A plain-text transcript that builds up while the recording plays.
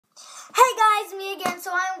it's me again.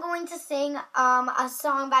 So I'm going to sing a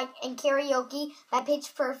song in karaoke by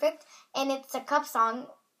Pitch Perfect, and it's a cup song.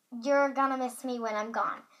 You're gonna miss me when I'm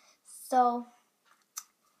gone. So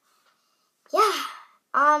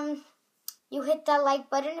yeah, you hit that like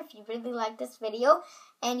button if you really like this video,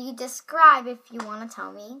 and you subscribe if you want to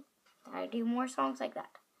tell me that I do more songs like that.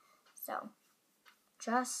 So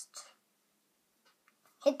just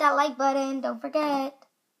hit that like button. Don't forget.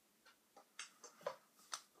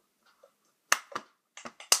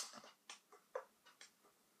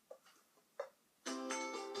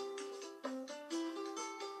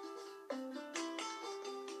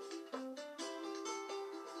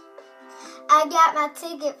 I got my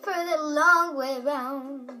ticket for the long way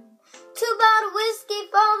round, 2 bottles whiskey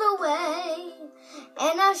for the way,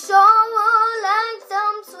 and I sure would like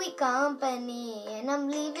some sweet company, and I'm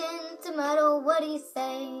leaving tomorrow. What do you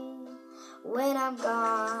say? When I'm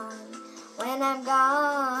gone,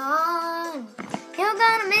 you're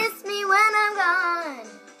gonna miss me when I'm gone.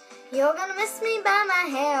 You're gonna miss me by my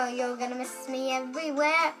hair, you're gonna miss me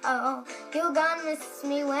everywhere. Oh, you're gonna miss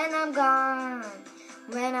me when I'm gone.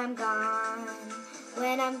 When I'm gone,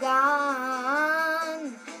 you're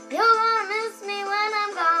gonna miss me when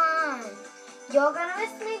I'm gone. You're gonna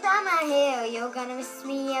miss me by my hair, you're gonna miss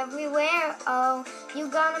me everywhere. Oh, you're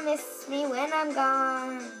gonna miss me when I'm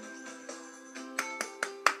gone.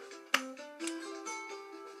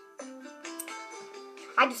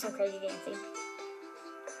 I do some crazy dancing.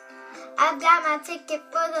 I've got my ticket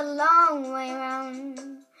for the long way round,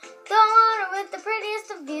 the water with the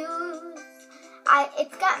prettiest of views.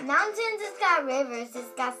 It's got mountains, it's got rivers,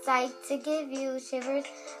 it's got sight to give you shivers,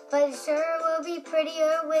 but it sure will be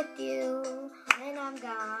prettier with you. When I'm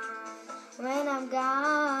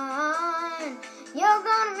gone, you're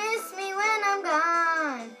gonna miss me when I'm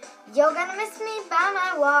gone. You're gonna miss me by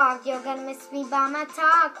my walk, you're gonna miss me by my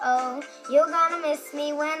talk. Oh, you're gonna miss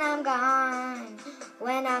me when I'm gone.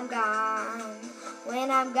 When I'm gone,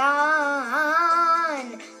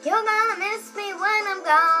 you're gonna miss me when I'm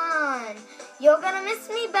gone. You're gonna miss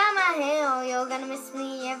me by my hair, you're gonna miss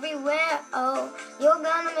me everywhere. Oh, you're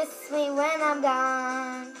gonna miss me when I'm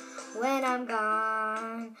gone. When I'm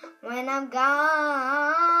gone,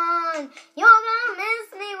 you're gonna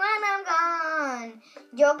miss me when I'm gone.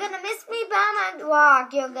 You're gonna miss me by my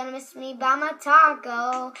walk, you're gonna miss me by my talk.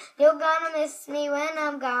 Oh, you're gonna miss me when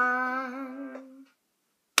I'm gone.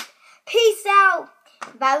 Peace out.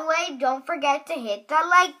 By the way, don't forget to hit that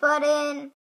like button.